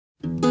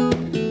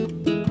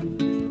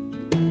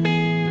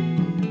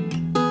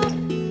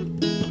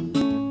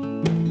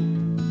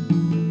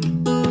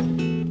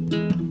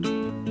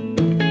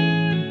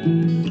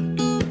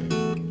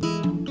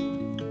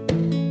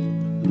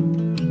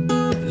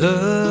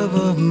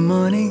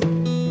money,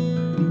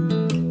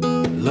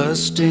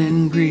 lust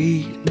and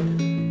greed,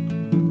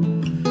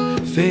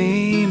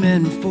 fame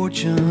and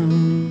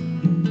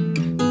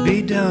fortune,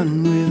 be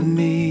done with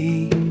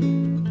me.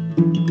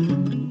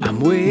 I'm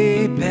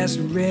way past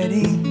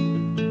ready.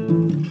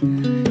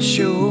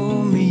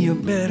 Show me a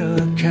better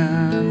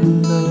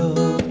kind of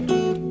love.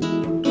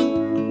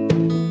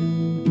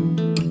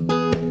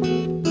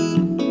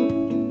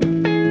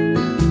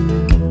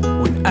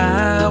 When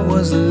I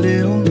was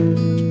little,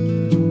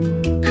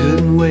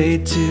 couldn't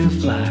wait to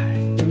fly.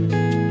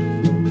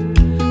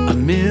 A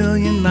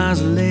million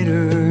miles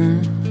later,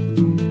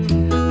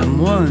 I'm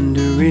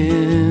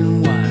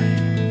wondering why.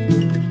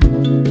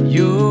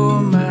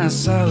 You're my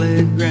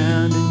solid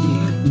ground,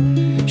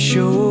 and you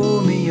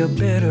show me a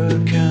better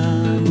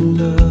kind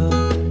of love.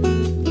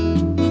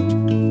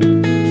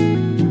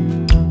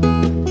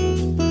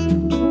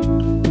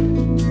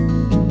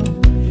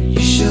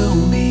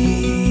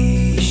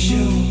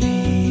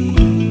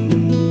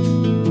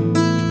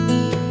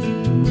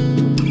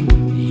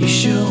 You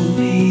show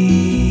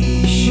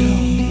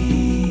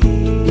me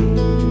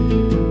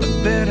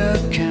a better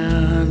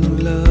kind of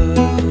love.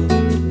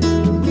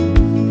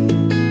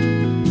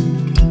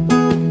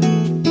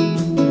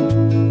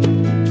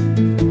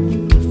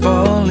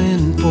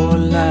 Falling for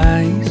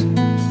lies,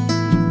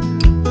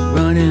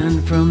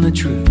 running from the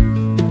truth.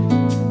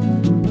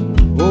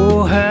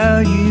 Oh, how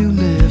you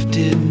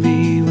lifted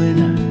me when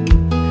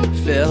I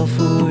fell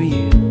for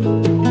you.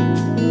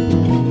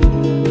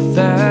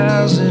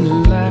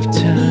 1,000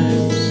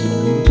 lifetimes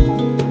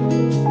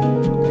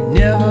could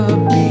never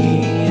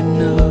be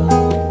enough.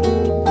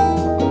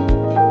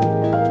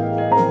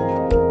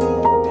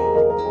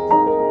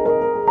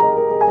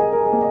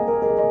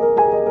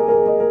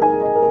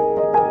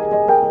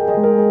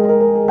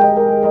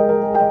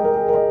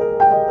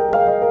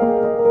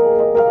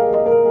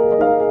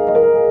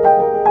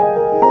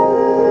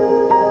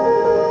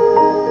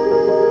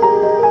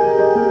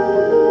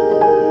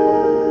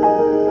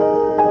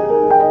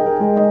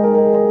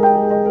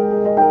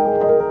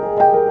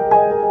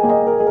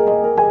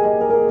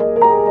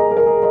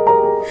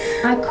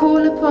 I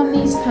call upon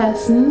these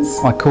persons,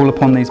 I call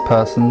upon these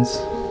persons,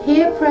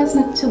 here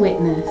present to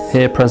witness,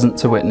 here present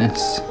to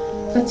witness,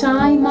 that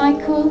I,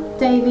 Michael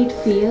David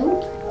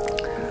Field,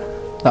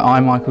 that I,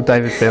 Michael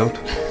David Field,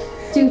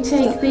 do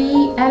take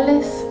thee,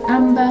 Ellis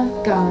Amber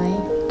Guy,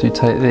 do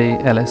take thee,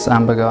 Ellis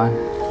Amber Guy,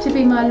 to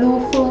be my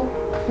lawful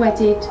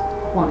wedded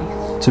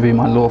wife. to be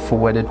my lawful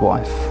wedded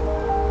wife.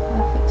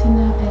 Perfect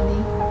now,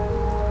 Ellie.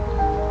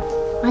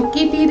 I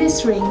give you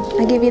this ring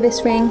I give you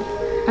this ring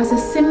as a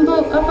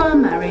symbol of our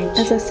marriage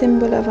as a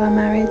symbol of our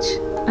marriage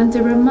and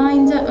a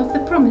reminder of the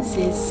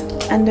promises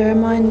and a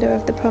reminder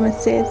of the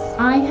promises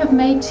I have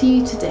made to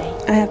you today.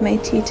 I have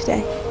made to you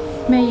today.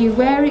 May you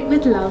wear it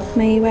with love,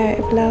 May you wear it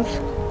with love,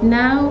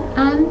 now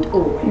and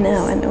always.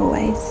 now and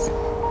always.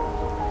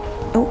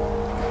 Oh,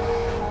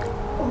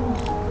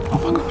 Oh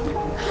my God.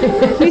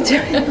 we do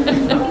it.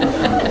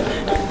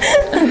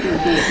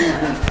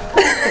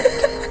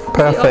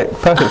 Perfect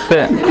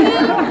fit. It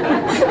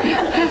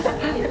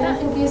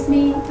therefore gives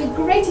me the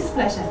greatest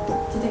pleasure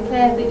to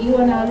declare that you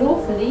are now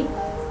lawfully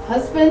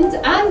husband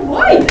and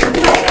wife.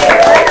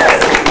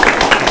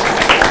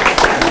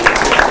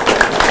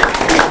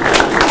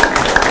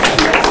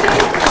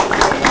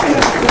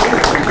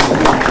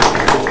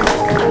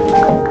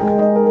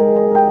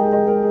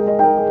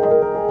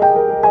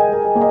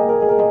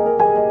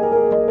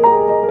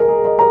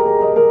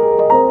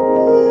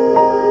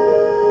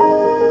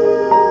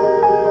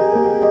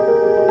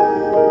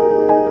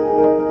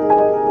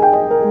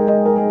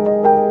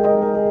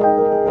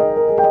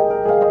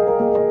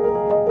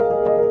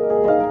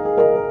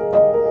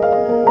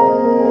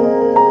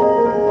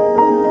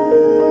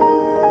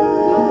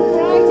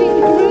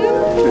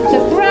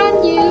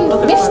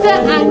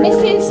 And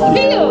Mrs.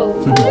 Field.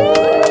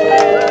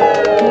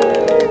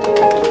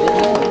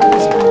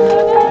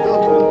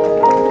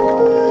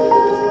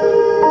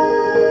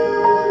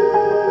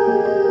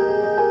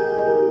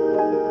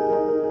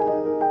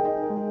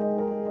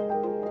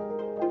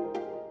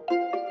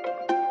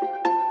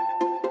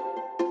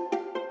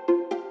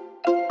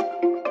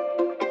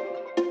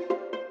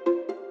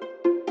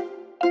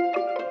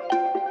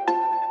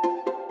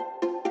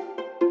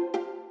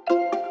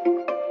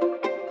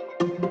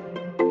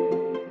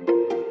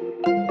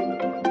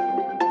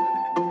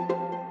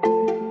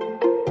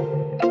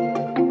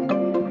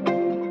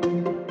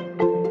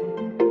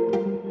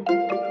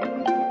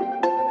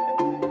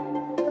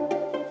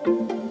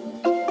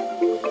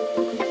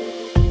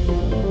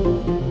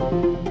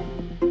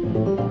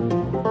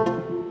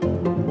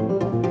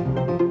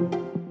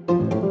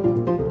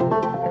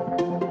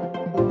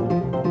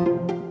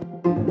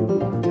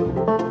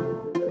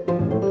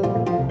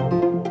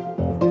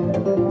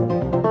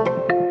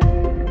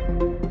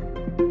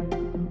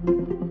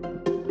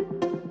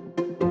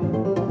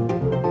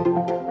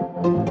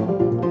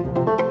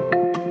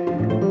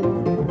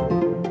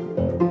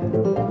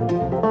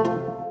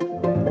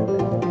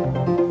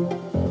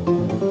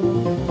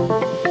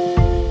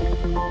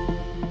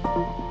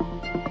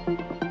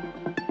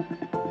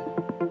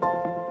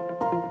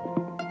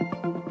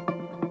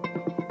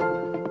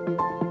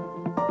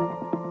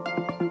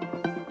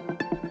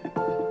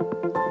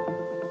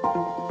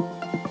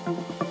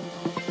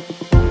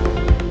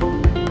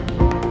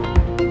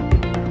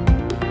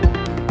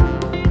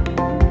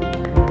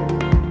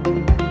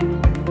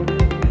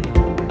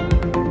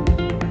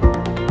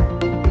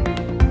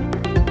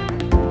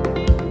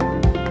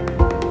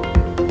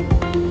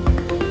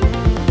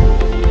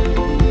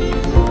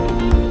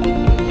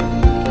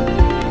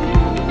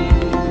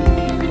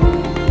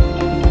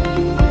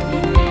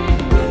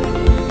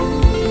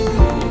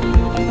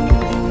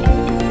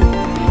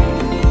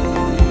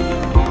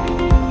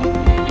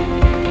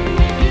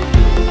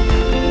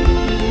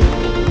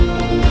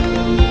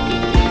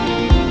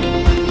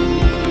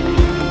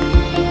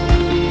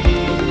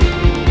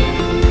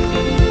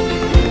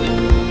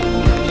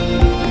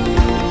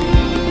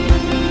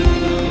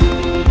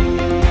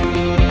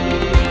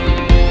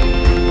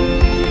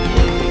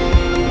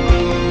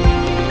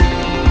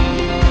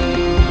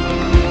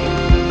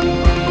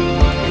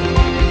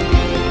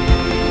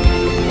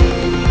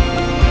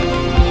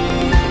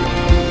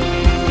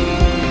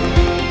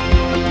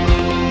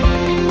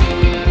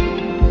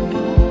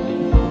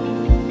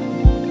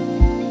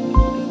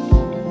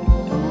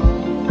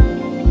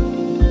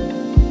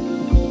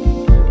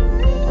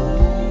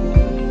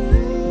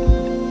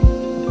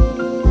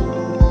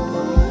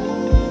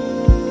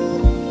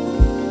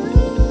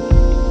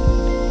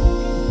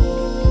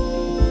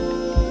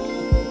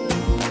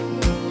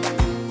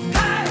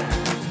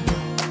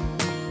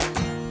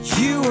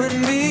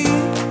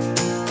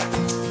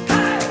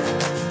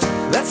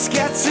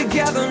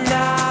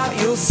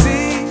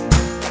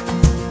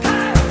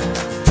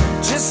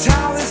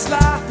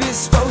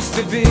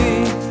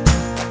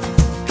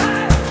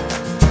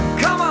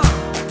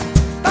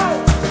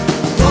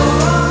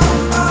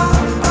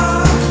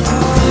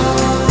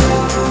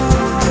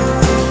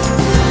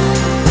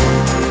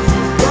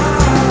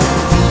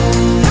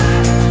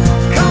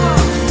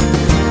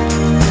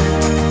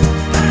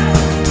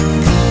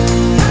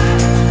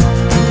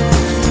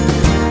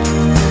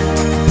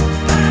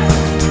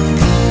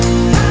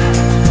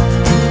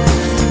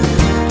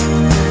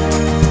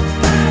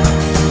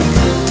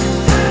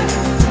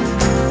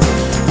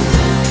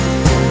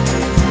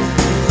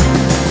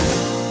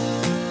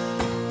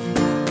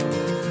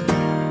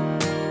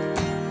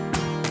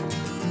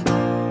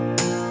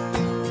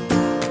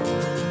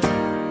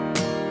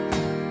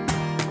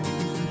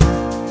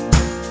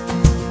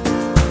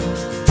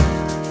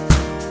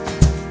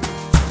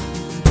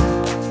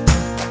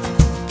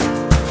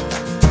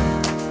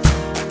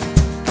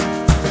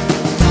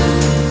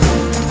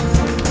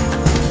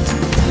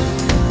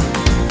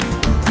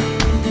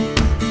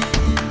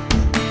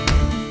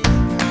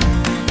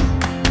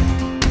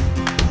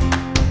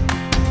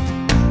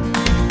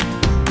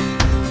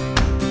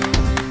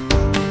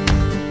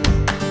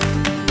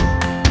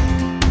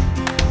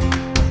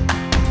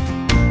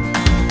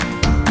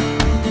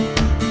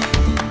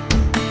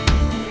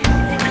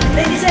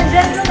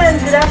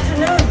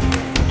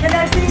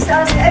 please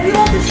ask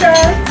everyone to shout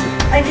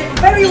and give a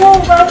very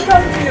warm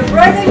welcome to your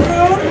bride and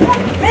groom,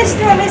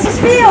 Mr. and Mrs.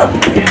 Field.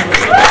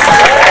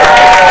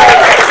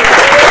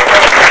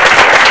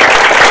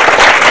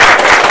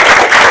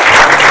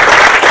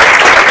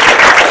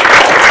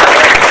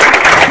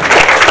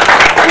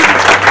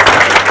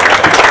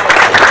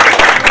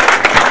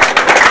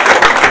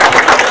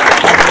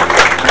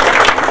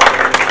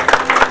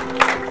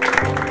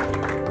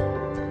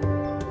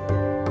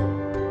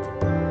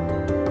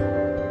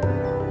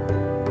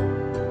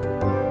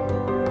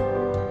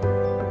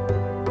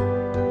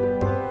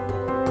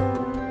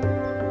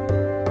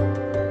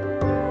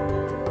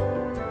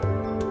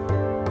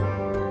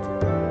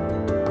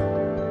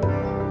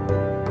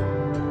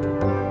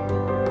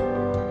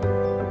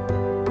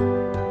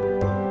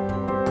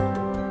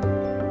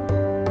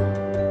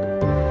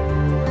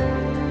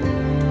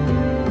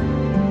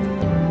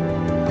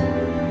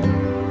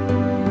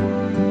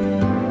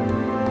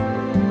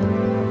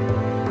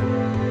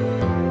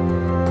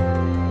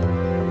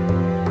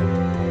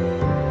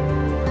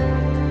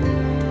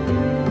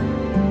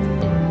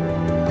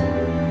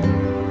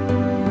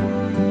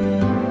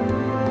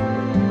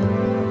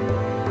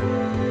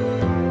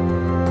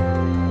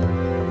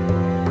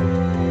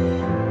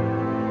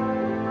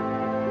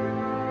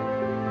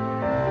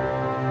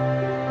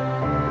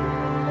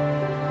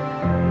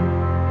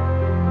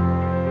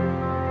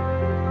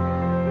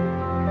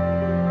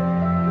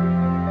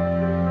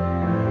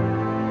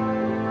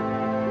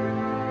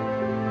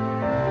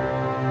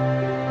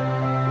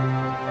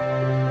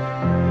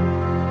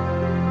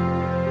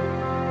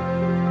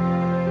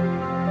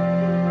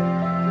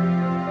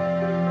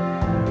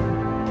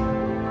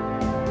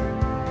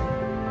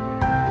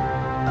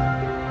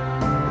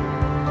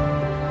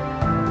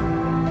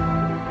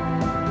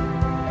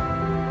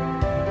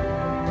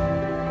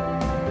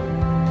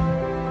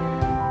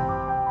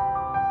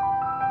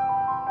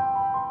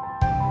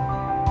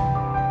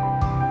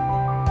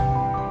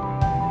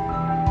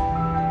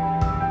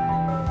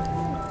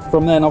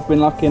 From then I've been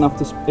lucky enough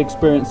to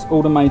experience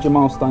all the major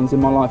milestones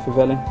in my life with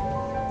Ellie.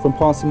 From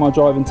passing my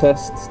driving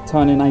test,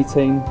 turning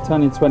 18,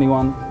 turning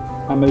 21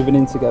 and moving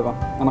in together,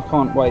 and I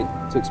can't wait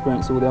to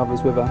experience all the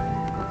others with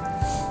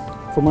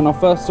her. From when I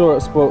first saw her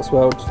at Sports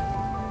World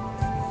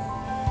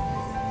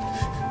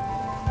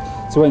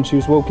to when she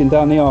was walking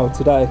down the aisle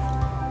today,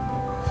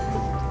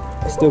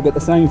 I still get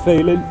the same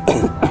feeling.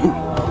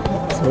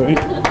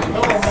 Sorry.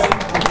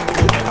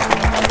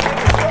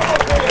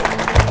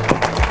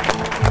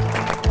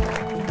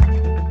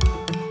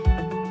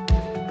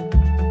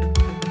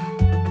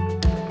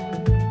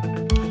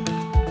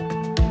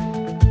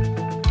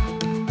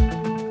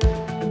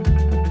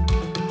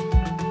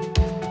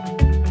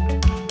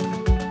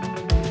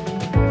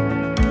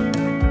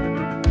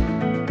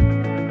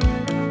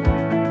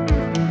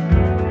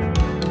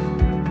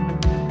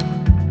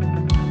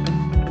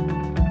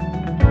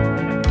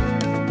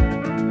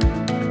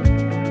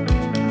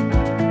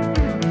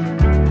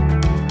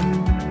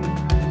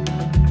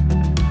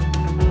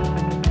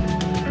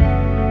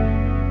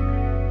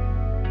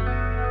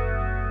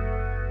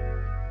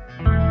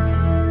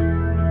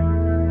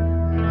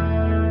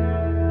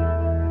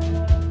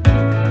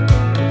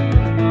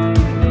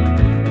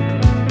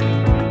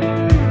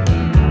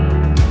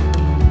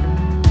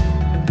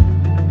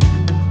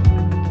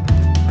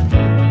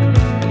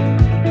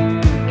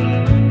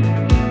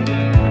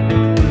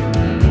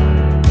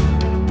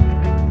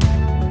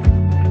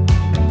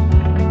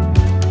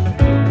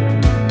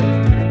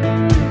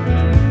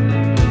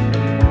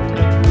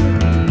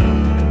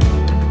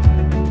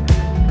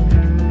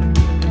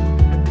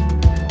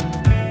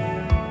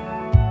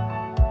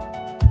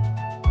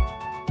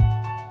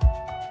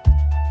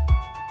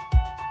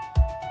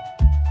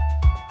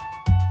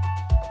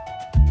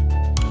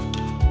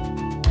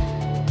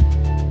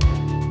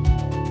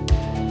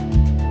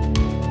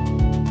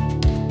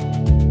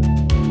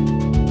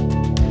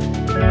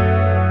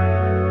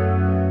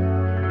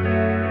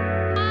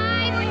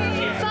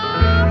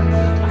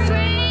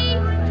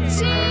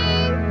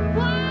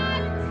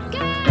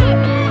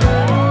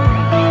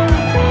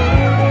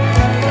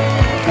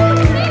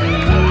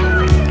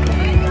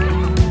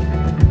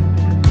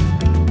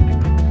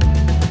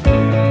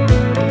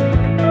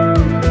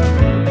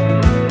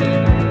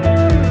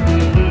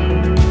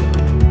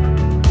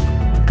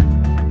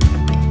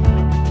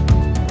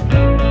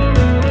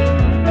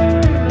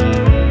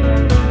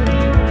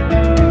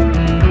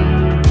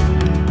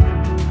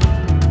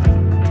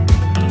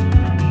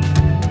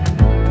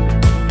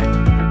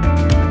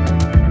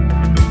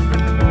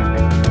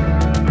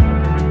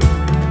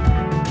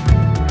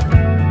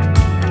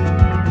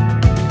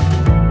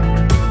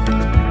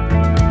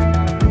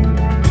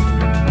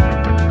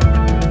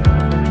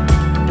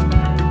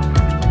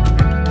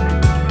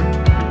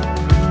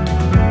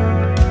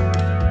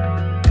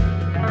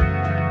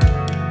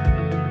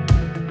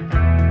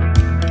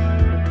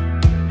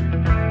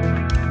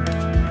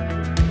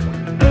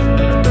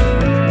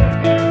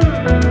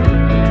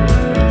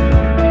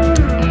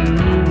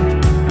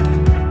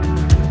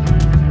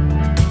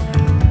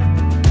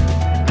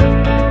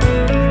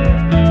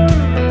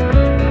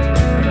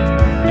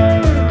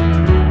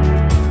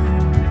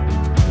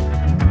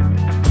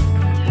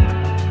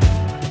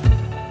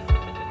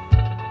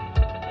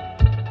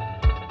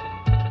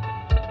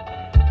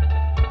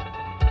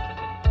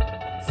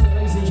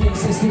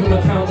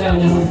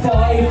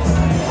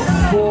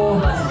 5,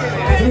 4,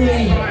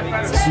 3,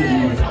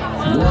 2,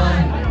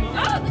 1.